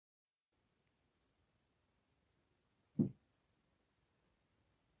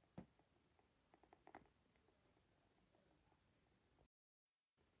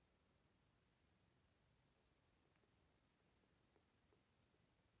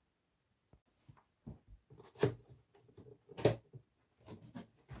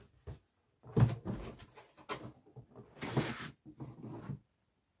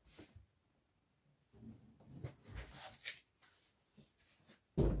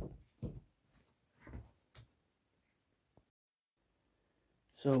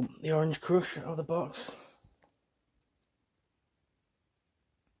So the Orange Crush out of the box,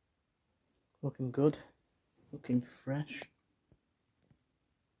 looking good, looking fresh.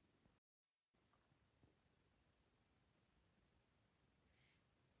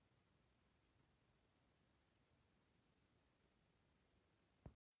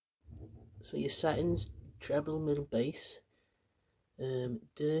 So your settings: treble, middle, bass,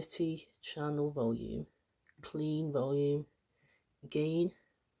 dirty channel volume, clean volume, gain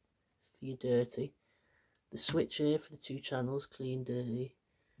for your dirty, the switch here for the two channels, clean, dirty,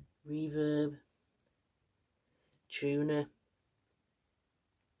 reverb, tuner,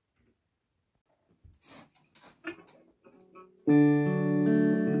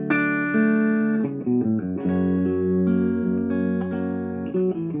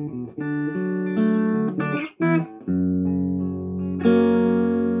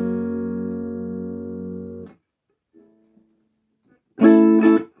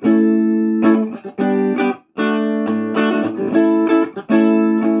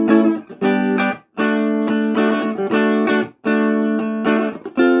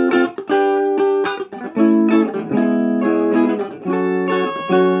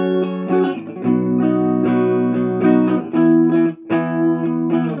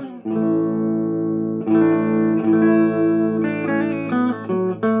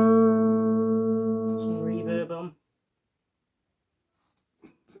 some reverb on.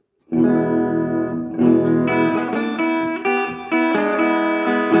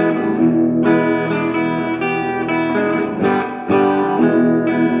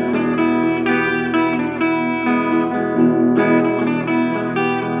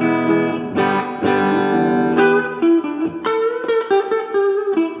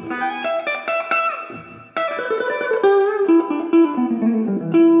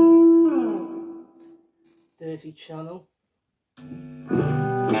 Dirty channel.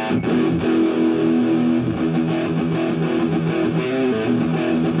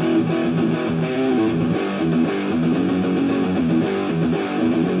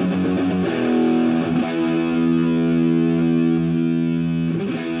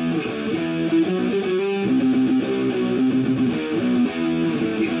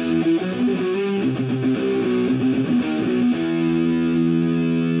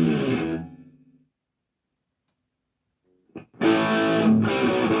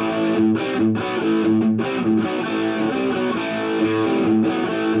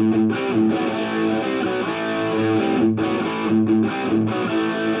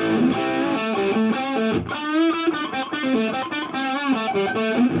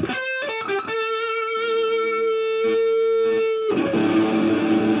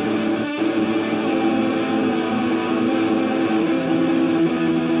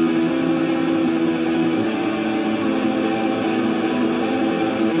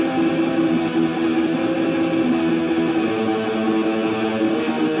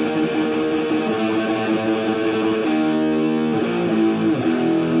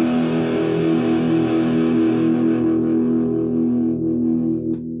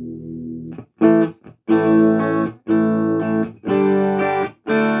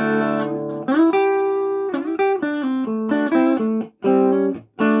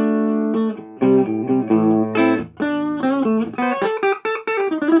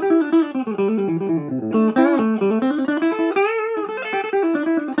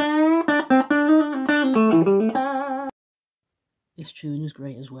 This tune is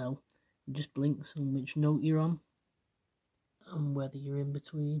great as well. It just blinks on which note you're on and whether you're in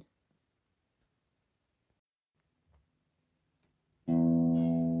between.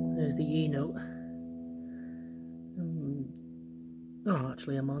 There's the E note. Oh,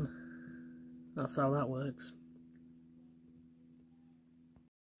 actually I'm on. That's how that works.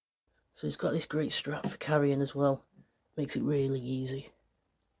 So it's got this great strap for carrying as well. Makes it really easy.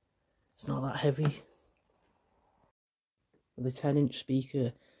 It's not that heavy. With a 10-inch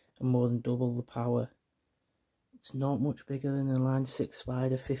speaker and more than double the power, it's not much bigger than a Line 6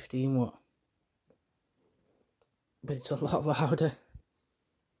 Spider 15 watt. But it's a lot louder.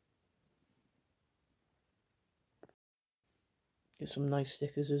 Get some nice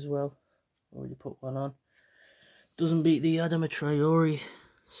stickers as well. Already put one on. Doesn't beat the Adama Traore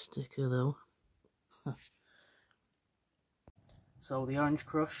sticker though. So the Orange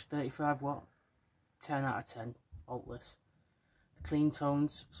Crush 35 watt, 10 out of 10, faultless. The clean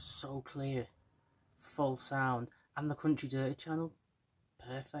tones, so clear, full sound, and the Crunchy Dirty channel,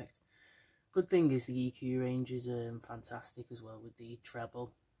 perfect. Good thing is the EQ range is fantastic as well, with the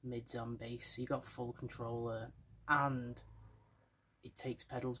treble, mids and bass. So you got full control and it takes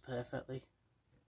pedals perfectly.